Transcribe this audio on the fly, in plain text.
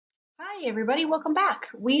Hi, everybody. Welcome back.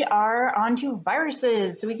 We are on to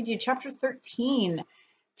viruses. So we can do chapter 13.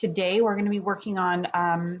 Today, we're going to be working on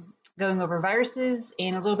going over viruses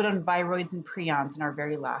and a little bit on viroids and prions in our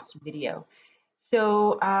very last video.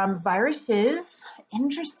 So viruses,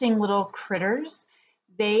 interesting little critters.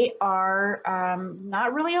 They are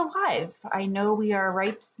not really alive. I know we are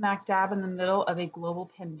right smack dab in the middle of a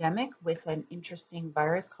global pandemic with an interesting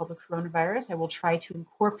virus called the coronavirus. I will try to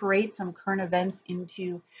incorporate some current events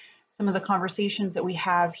into some of the conversations that we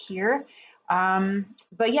have here.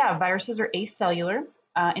 But yeah, viruses are acellular,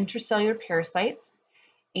 intracellular parasites,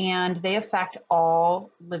 and they affect all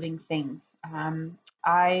living things.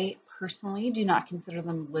 I personally do not consider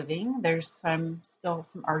them living. There's still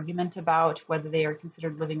some argument about whether they are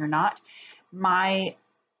considered living or not. My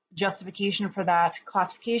justification for that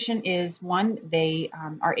classification is one, they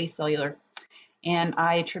are acellular, and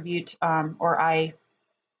I attribute or I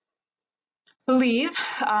believe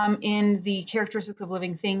in the characteristics of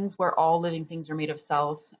living things, where all living things are made of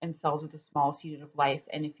cells and cells are the smallest unit of life.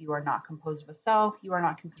 And if you are not composed of a cell, you are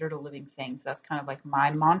not considered a living thing. So that's kind of like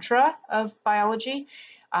my mantra of biology.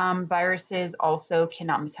 Viruses also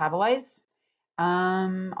cannot metabolize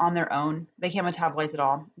on their own. They can't metabolize at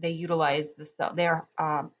all. They utilize the cell. They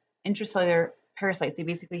are intracellular parasites. They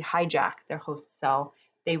basically hijack their host cell.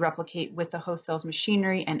 They replicate with the host cell's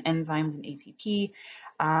machinery and enzymes and ATP.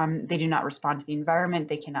 They do not respond to the environment.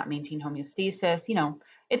 They cannot maintain homeostasis. You know,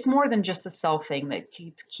 it's more than just a cell thing that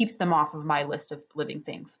keeps them off of my list of living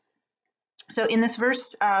things. So in this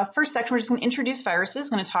first section, we're just going to introduce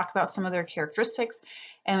viruses, going to talk about some of their characteristics,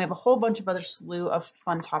 and we have a whole bunch of other slew of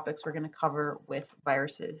fun topics we're going to cover with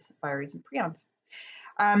viruses, viroids, and prions.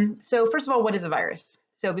 So first of all, what is a virus?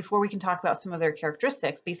 So before we can talk about some of their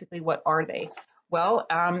characteristics, basically what are they? Well,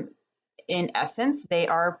 in essence, they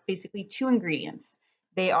are basically two ingredients.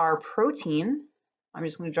 They are protein. I'm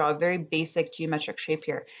just going to draw a very basic geometric shape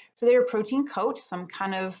here. So they're a protein coat, some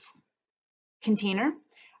kind of container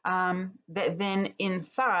that then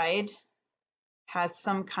inside has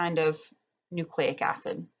some kind of nucleic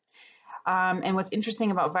acid. And what's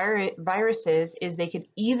interesting about viruses is they could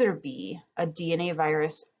either be a DNA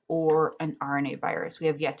virus or an RNA virus. We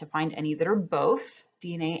have yet to find any that are both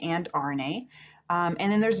DNA and RNA.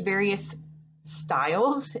 And then there's various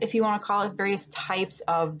styles, if you want to call it, various types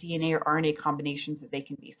of DNA or RNA combinations that they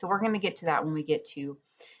can be. So we're going to get to that when we get to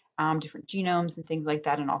different genomes and things like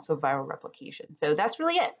that, and also viral replication. So that's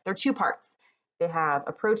really it. They're two parts. They have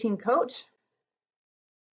a protein coat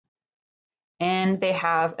and they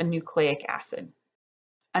have a nucleic acid.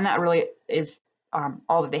 And that really is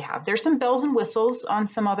all that they have. There's some bells and whistles on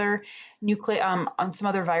some other on some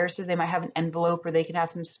other viruses. They might have an envelope, or they could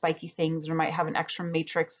have some spiky things, or might have an extra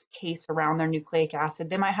matrix case around their nucleic acid.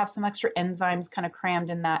 They might have some extra enzymes kind of crammed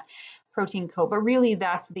in that protein coat, but really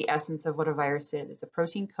that's the essence of what a virus is. It's a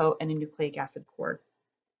protein coat and a nucleic acid core.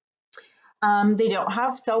 They don't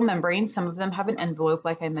have cell membranes. Some of them have an envelope,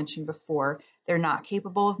 like I mentioned before. They're not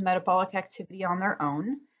capable of metabolic activity on their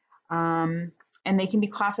own. And they can be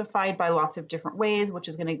classified by lots of different ways, which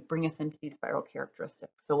is going to bring us into these viral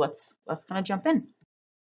characteristics. So let's kind of jump in.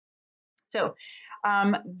 So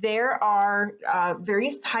there are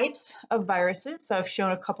various types of viruses. So I've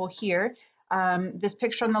shown a couple here. This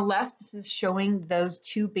picture on the left, this is showing those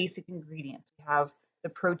two basic ingredients. We have the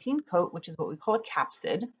protein coat, which is what we call a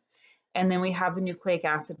capsid. And then we have the nucleic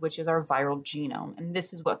acid, which is our viral genome. And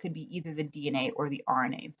this is what could be either the DNA or the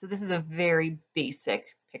RNA. So this is a very basic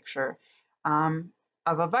picture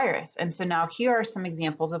of a virus. And so now here are some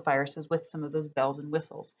examples of viruses with some of those bells and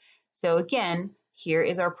whistles. So again, here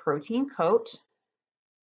is our protein coat.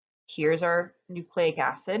 Here's our nucleic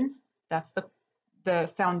acid. That's the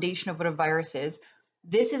foundation of what a virus is.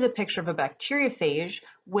 This is a picture of a bacteriophage,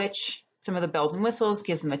 which some of the bells and whistles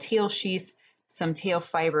gives them a tail sheath, some tail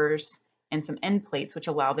fibers, and some end plates, which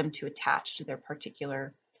allow them to attach to their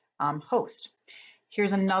particular host.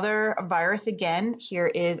 Here's another virus again. Here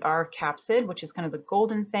is our capsid, which is kind of the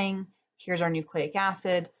golden thing. Here's our nucleic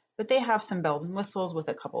acid, but they have some bells and whistles with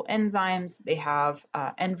a couple enzymes. They have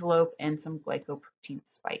envelope and some glycoprotein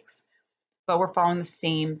spikes. But we're following the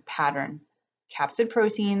same pattern. Capsid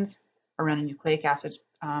proteins around a nucleic acid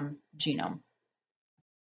genome.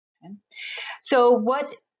 Okay. So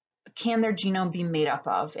what can their genome be made up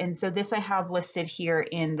of? And so this I have listed here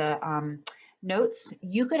in the notes.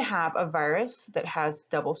 You could have a virus that has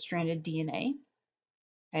double-stranded DNA.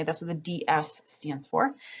 Okay, that's what the DS stands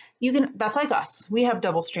for. That's like us. We have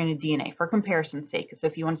double-stranded DNA for comparison's sake. So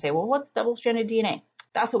if you want to say, well, what's double-stranded DNA?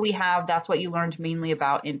 That's what we have. That's what you learned mainly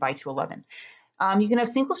about in Bi211. You can have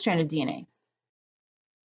single-stranded DNA.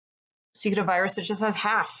 So you get a virus that just has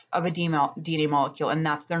half of a DNA molecule, and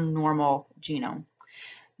that's their normal genome.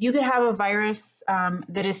 You could have a virus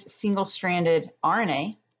that is single-stranded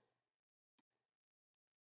RNA,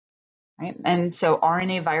 right? And so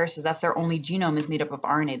RNA viruses, that's their only genome is made up of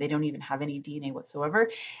RNA. They don't even have any DNA whatsoever.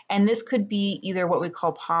 And this could be either what we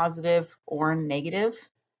call positive or negative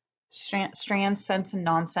strands, sense and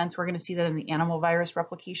nonsense. We're going to see that in the animal virus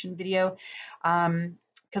replication video.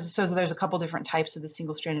 So there's a couple different types of the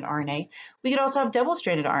single-stranded RNA. We could also have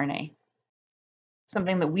double-stranded RNA,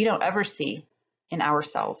 something that we don't ever see in our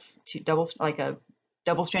cells, like a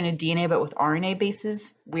double-stranded DNA, but with RNA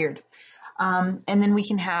bases. Weird. And then we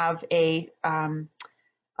can have a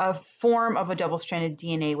form of a double-stranded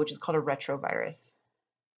DNA, which is called a retrovirus.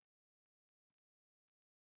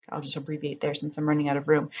 I'll just abbreviate there since I'm running out of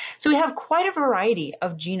room. So we have quite a variety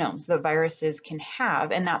of genomes that viruses can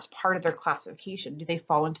have, and that's part of their classification. Do they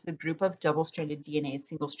fall into the group of double-stranded DNAs,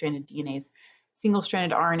 single-stranded DNAs,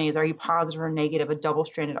 single-stranded RNAs? Are you positive or negative, a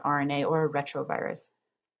double-stranded RNA or a retrovirus?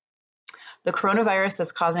 The coronavirus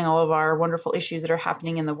that's causing all of our wonderful issues that are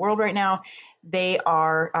happening in the world right now, they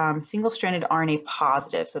are single-stranded RNA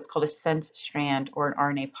positive. So it's called a sense strand or an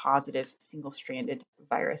RNA positive single-stranded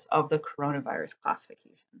virus of the coronavirus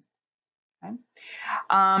classification. Okay.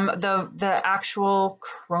 The actual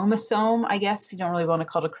chromosome, I guess you don't really want to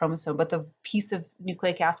call it a chromosome, but the piece of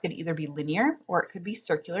nucleic acid could either be linear or it could be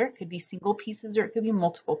circular. It could be single pieces or it could be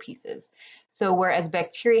multiple pieces. So whereas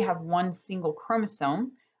bacteria have one single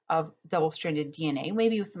chromosome of double-stranded DNA,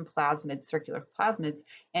 maybe with some plasmids, circular plasmids,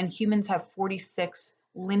 and humans have 46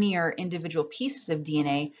 linear individual pieces of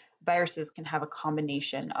DNA, viruses can have a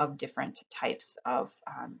combination of different types of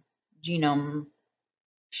genome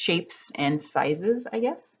shapes and sizes, I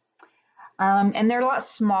guess. And they're a lot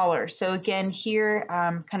smaller. So again, here,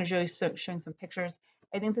 kind of showing some pictures.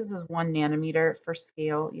 I think this is 1 nanometer for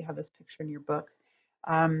scale. You have this picture in your book.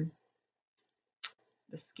 The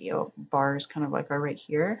scale bars kind of like are right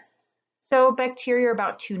here. So bacteria are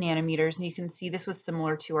about 2 nanometers, and you can see this was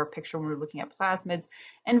similar to our picture when we were looking at plasmids.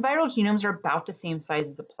 And viral genomes are about the same size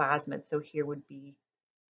as a plasmid. So here would be,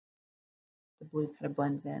 the blue kind of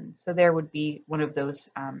blends in. So there would be one of those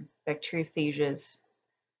bacteriophages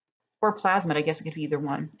or plasmid, I guess it could be either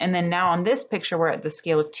one. And then now on this picture, we're at the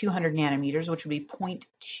scale of 200 nanometers, which would be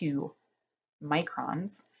 0.2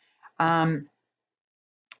 microns.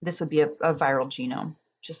 This would be a viral genome,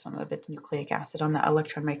 just some of its nucleic acid on that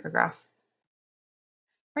electron micrograph.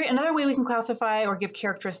 Right, another way we can classify or give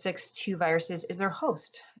characteristics to viruses is their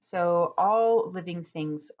host. So all living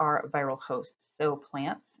things are viral hosts. So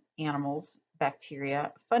plants, animals,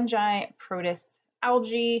 bacteria, fungi, protists,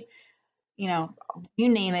 algae, you know, you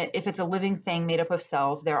name it. If it's a living thing made up of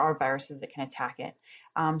cells, there are viruses that can attack it.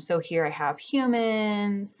 So here I have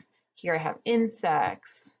humans, here I have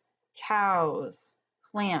insects, cows,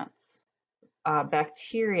 plants,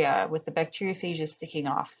 bacteria with the bacteriophages sticking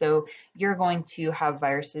off. So you're going to have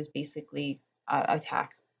viruses basically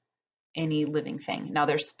attack any living thing. Now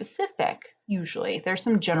they're specific, usually. There's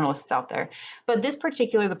some generalists out there, but this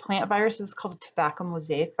particular, the plant virus is called a tobacco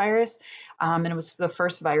mosaic virus, and it was the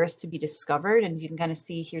first virus to be discovered. And you can kind of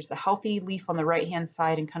see here's the healthy leaf on the right-hand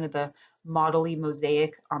side and kind of the mottly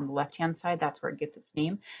mosaic on the left-hand side. That's where it gets its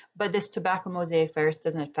name. But this tobacco mosaic virus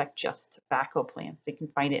doesn't affect just tobacco plants. They can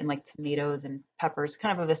find it in like tomatoes and peppers,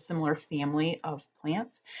 kind of a similar family of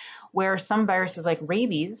plants, where some viruses like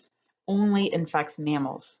rabies only infects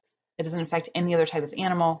mammals. It doesn't affect any other type of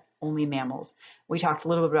animal, only mammals. We talked a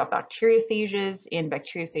little bit about bacteriophages and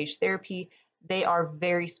bacteriophage therapy. They are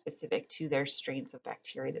very specific to their strains of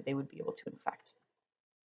bacteria that they would be able to infect.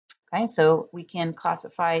 Okay, so we can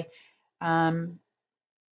classify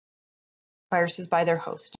viruses by their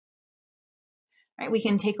host. Right, we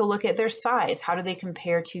can take a look at their size. How do they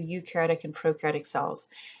compare to eukaryotic and prokaryotic cells?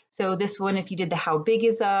 So this one, if you did the how big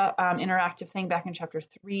is a interactive thing back in chapter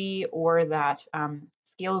 3, or that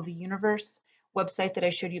Scale of the Universe website that I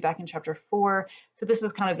showed you back in chapter 4. So this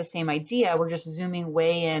is kind of the same idea. We're just zooming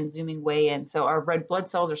way in, zooming way in. So our red blood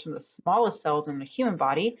cells are some of the smallest cells in the human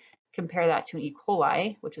body. Compare that to an E.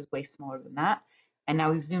 coli, which is way smaller than that. And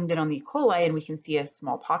now we've zoomed in on the E. coli and we can see a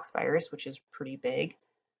smallpox virus, which is pretty big.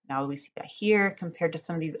 Now we see that here compared to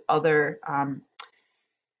some of these other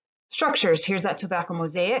structures. Here's that tobacco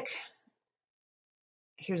mosaic.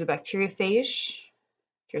 Here's a bacteriophage.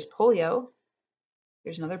 Here's polio.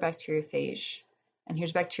 Here's another bacteriophage, and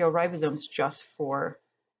here's bacterial ribosomes just for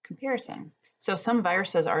comparison. So some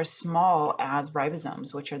viruses are as small as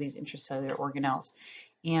ribosomes, which are these intracellular organelles.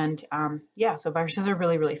 And yeah, so viruses are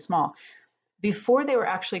really, really small. Before they were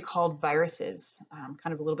actually called viruses,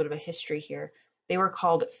 kind of a little bit of a history here, they were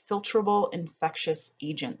called filtrable infectious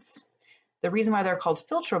agents. The reason why they're called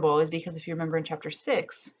filterable is because if you remember in chapter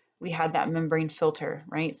 6, we had that membrane filter,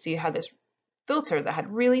 right? So you had this filter that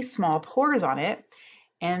had really small pores on it,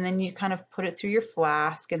 and then you kind of put it through your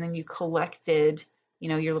flask, and then you collected, you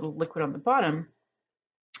know, your little liquid on the bottom,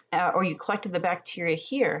 or you collected the bacteria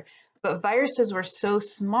here. But viruses were so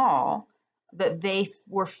small that they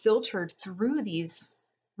were filtered through these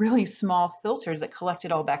really small filters that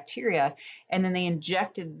collected all bacteria, and then they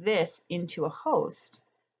injected this into a host,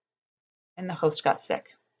 and the host got sick.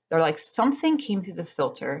 They're like, something came through the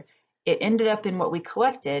filter, it ended up in what we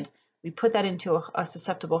collected, we put that into a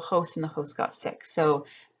susceptible host, and the host got sick. So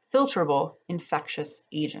filterable infectious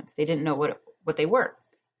agents, they didn't know what they were,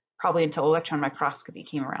 probably until electron microscopy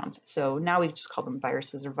came around. So now we just call them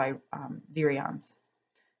viruses or virions.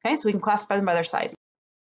 Okay, so we can classify them by their size.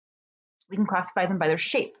 We can classify them by their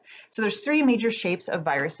shape. So there's 3 major shapes of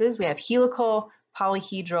viruses. We have helical,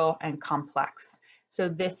 polyhedral, and complex. So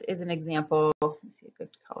this is an example. Let me see a good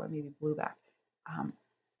color, maybe blue back.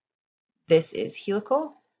 This is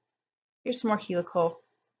helical. Here's some more helical,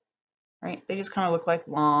 right? They just kind of look like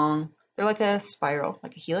long, they're like a spiral,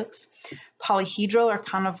 like a helix. Polyhedral are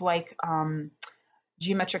kind of like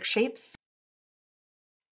geometric shapes.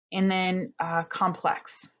 And then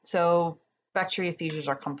complex. So bacteriophages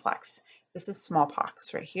are complex. This is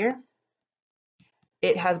smallpox right here.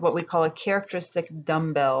 It has what we call a characteristic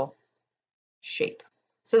dumbbell shape.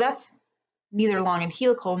 So that's neither long and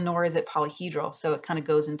helical, nor is it polyhedral. So it kind of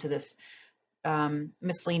goes into this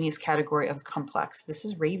miscellaneous category of complex. This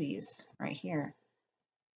is rabies right here.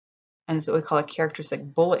 And it's what we call a characteristic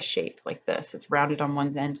bullet shape, like this. It's rounded on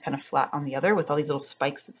one end, kind of flat on the other, with all these little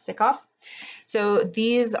spikes that stick off. So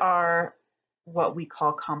these are what we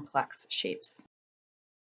call complex shapes.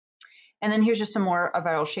 And then here's just some more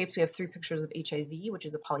viral shapes. We have 3 pictures of HIV, which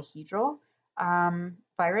is a polyhedral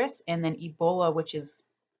virus, and then Ebola, which is,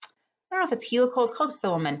 I don't know if it's helical, it's called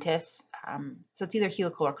filamentous. So it's either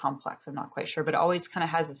helical or complex, I'm not quite sure, but it always kind of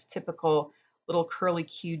has this typical little curly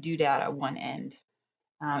Q doodad at one end.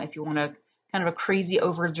 If you want a kind of a crazy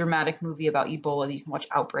over dramatic movie about Ebola, you can watch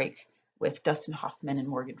Outbreak with Dustin Hoffman and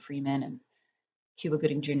Morgan Freeman and Cuba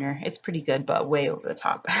Gooding Jr. It's pretty good, but way over the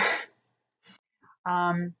top.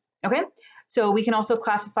 Okay, so we can also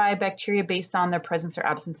classify bacteria based on their presence or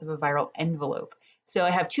absence of a viral envelope. So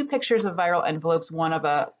I have 2 pictures of viral envelopes, one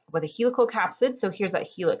with a helical capsid. So here's that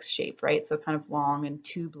helix shape, right? So kind of long and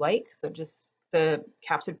tube-like. So just the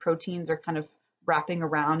capsid proteins are kind of wrapping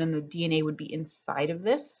around, and the DNA would be inside of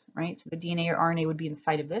this, right? So the DNA or RNA would be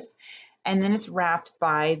inside of this. And then it's wrapped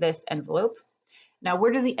by this envelope. Now,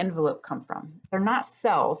 where does the envelope come from? They're not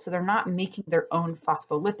cells, so they're not making their own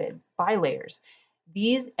phospholipid bilayers.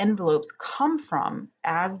 These envelopes come from,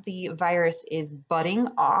 as the virus is budding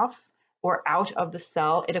off or out of the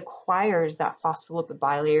cell, it acquires that phospholipid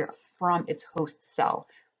bilayer from its host cell.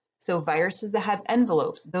 So viruses that have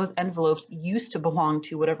envelopes, those envelopes used to belong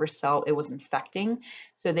to whatever cell it was infecting,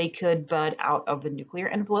 so they could bud out of the nuclear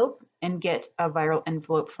envelope and get a viral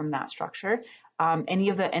envelope from that structure. Any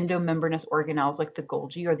of the endomembranous organelles like the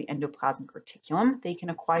Golgi or the endoplasmic reticulum, they can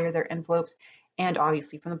acquire their envelopes, and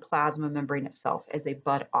obviously from the plasma membrane itself, as they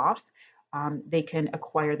bud off, they can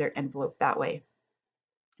acquire their envelope that way.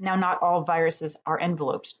 Now, not all viruses are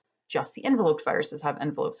enveloped. Just the enveloped viruses have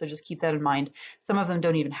envelopes, so just keep that in mind. Some of them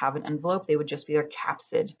don't even have an envelope. They would just be their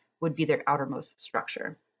capsid, would be their outermost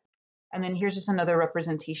structure. And then here's just another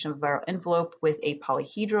representation of viral envelope with a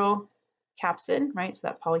polyhedral capsid, right? So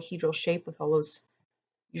that polyhedral shape with all those,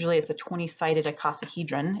 usually it's a 20-sided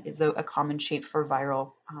icosahedron is a common shape for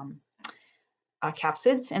viral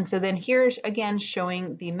capsids. And so then here's again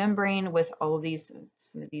showing the membrane with all of these,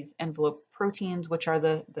 some of these envelope proteins, which are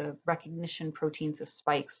the recognition proteins, the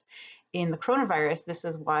spikes. In the coronavirus, this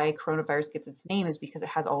is why coronavirus gets its name, is because it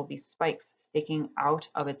has all of these spikes sticking out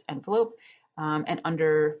of its envelope. And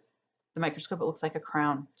under the microscope, it looks like a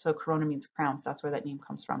crown. So corona means crown, so that's where that name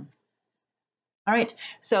comes from. All right,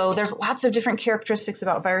 so there's lots of different characteristics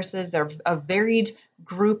about viruses. They're a varied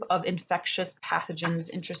group of infectious pathogens,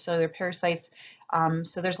 intracellular parasites.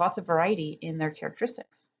 So there's lots of variety in their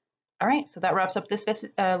characteristics. All right, so that wraps up this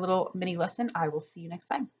little mini lesson. I will see you next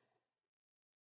time.